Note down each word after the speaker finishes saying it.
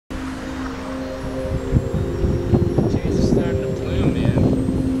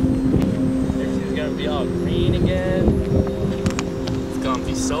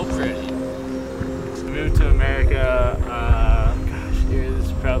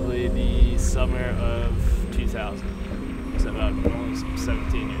actually the summer of 2000. So about almost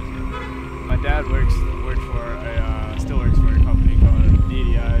 17 years ago. My dad still works for a company called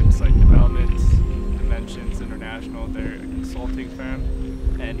DDI. It's like Development Dimensions International. They're a consulting firm,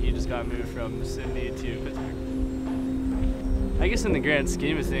 and he just got moved from Sydney to Pittsburgh. I guess in the grand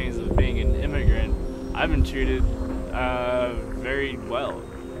scheme of things of being an immigrant, I've been treated very well,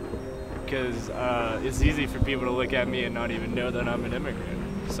 because it's easy for people to look at me and not even know that I'm an immigrant.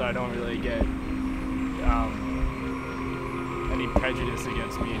 So I don't really get any prejudice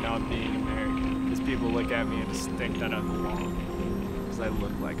against me not being American, because people look at me and just think that I belong, because I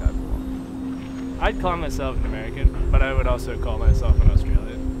look like I belong. I'd call myself an American, but I would also call myself an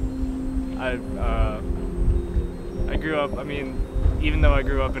Australian. I grew up, even though I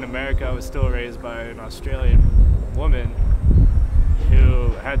grew up in America, I was still raised by an Australian woman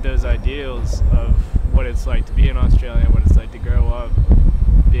who had those ideals of what it's like to be an Australian, what it's like to grow up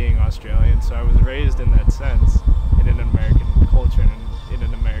being Australian. So I was raised in that sense, in an American culture and in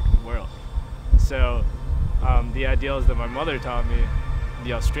an American world. So the ideals that my mother taught me,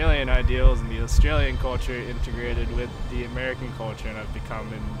 the Australian ideals and the Australian culture integrated with the American culture, and I've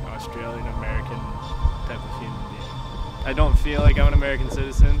become an Australian-American type of human being. I don't feel like I'm an American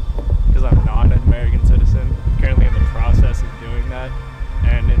citizen, because I'm not an American citizen. I'm currently in the process of doing that,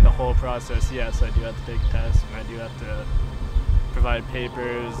 and in the whole process, yes, I do have to take a test, and I do have to provide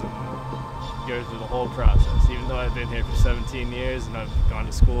papers and go through the whole process. Even though I've been here for 17 years, and I've gone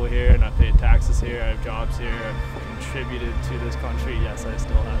to school here, and I've paid taxes here, I have jobs here, I've contributed to this country, yes, I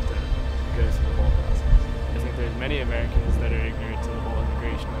still have to go through the whole process. I think there's many Americans that are ignorant to the whole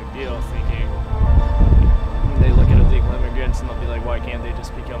immigration ideal, thinking they look at illegal immigrants and they'll be like, why can't they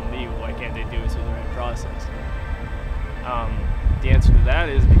just become legal? Why can't they do it through the right process? The answer to that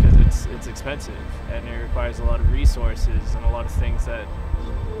is because it's expensive, and it requires a lot of resources and a lot of things that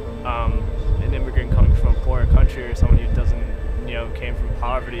an immigrant coming from a poorer country, or someone who doesn't, came from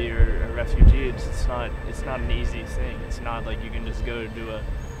poverty or a refugee, it's not an easy thing. It's not like you can just go to a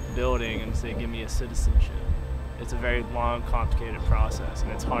building and say, give me a citizenship. It's a very long, complicated process,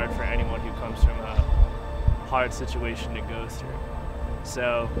 and it's hard for anyone who comes from a hard situation to go through.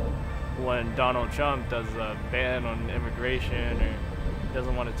 So when Donald Trump does a ban on immigration or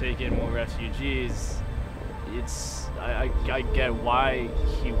doesn't want to take in more refugees, I get why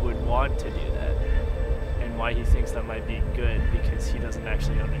he would want to do that, and why he thinks that might be good, because he doesn't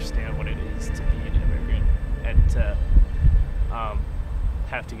actually understand what it is to be an immigrant and to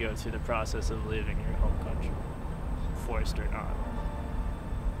have to go through the process of living in your home country, forced or not.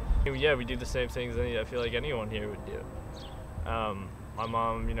 Yeah, we do the same things I feel like anyone here would do. My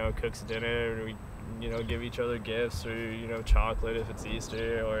mom, cooks dinner, and we, give each other gifts, or, chocolate if it's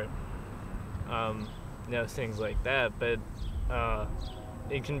Easter, or, things like that. But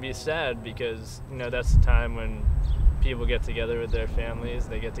it can be sad because, that's the time when people get together with their families,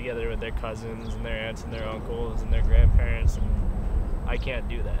 they get together with their cousins and their aunts and their uncles and their grandparents, and I can't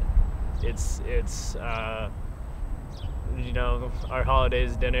do that. Our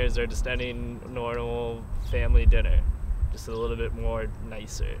holidays dinners are just any normal family dinner, just a little bit more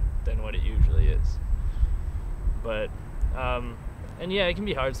nicer than what it usually is. But, and yeah, it can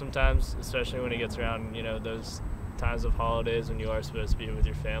be hard sometimes, especially when it gets around, those times of holidays when you are supposed to be with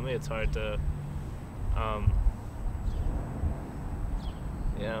your family. It's hard to,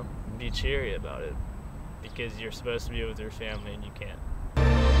 be cheery about it, because you're supposed to be with your family and you can't.